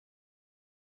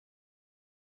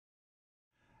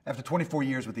After 24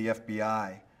 years with the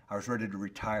FBI, I was ready to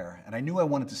retire, and I knew I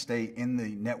wanted to stay in the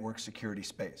network security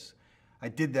space. I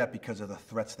did that because of the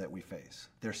threats that we face.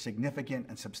 They're significant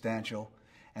and substantial,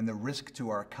 and the risk to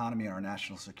our economy and our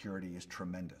national security is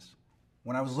tremendous.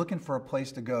 When I was looking for a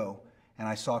place to go, and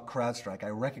I saw CrowdStrike, I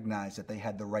recognized that they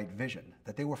had the right vision,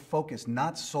 that they were focused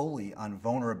not solely on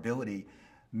vulnerability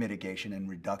mitigation and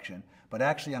reduction, but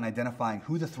actually on identifying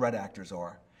who the threat actors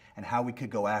are and how we could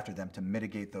go after them to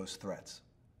mitigate those threats.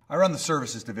 I run the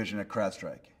services division at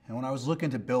CrowdStrike, and when I was looking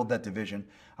to build that division,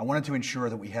 I wanted to ensure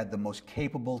that we had the most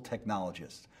capable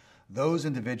technologists, those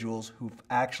individuals who've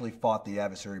actually fought the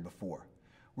adversary before.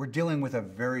 We're dealing with a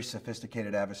very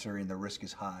sophisticated adversary and the risk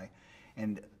is high,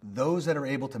 and those that are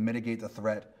able to mitigate the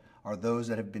threat are those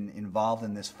that have been involved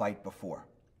in this fight before.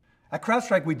 At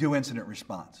CrowdStrike, we do incident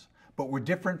response, but we're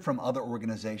different from other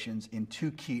organizations in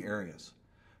two key areas.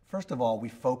 First of all, we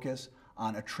focus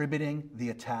on attributing the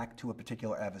attack to a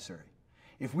particular adversary.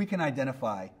 If we can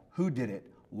identify who did it,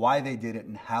 why they did it,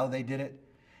 and how they did it,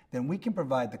 then we can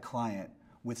provide the client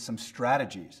with some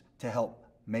strategies to help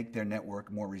make their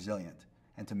network more resilient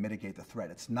and to mitigate the threat.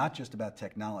 It's not just about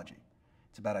technology.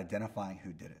 It's about identifying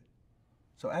who did it.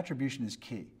 So attribution is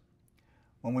key.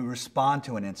 When we respond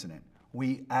to an incident,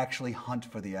 we actually hunt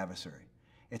for the adversary.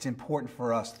 It's important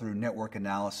for us through network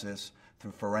analysis,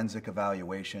 through forensic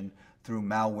evaluation, through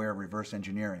malware reverse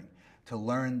engineering, to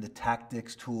learn the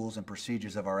tactics, tools, and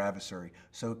procedures of our adversary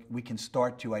so we can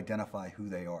start to identify who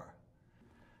they are.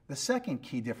 The second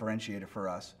key differentiator for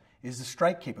us is the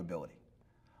strike capability.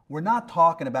 We're not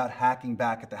talking about hacking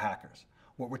back at the hackers.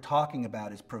 What we're talking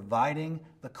about is providing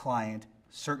the client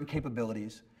certain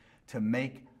capabilities to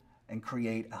make and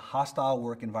create a hostile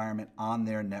work environment on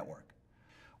their network.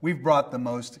 We've brought the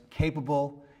most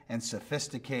capable and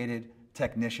sophisticated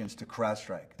technicians to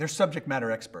CrowdStrike. They're subject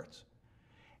matter experts.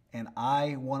 And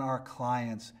I want our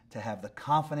clients to have the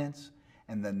confidence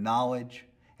and the knowledge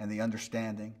and the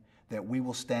understanding that we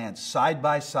will stand side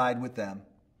by side with them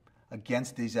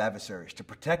against these adversaries to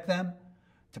protect them,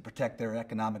 to protect their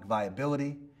economic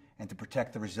viability, and to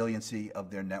protect the resiliency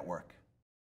of their network.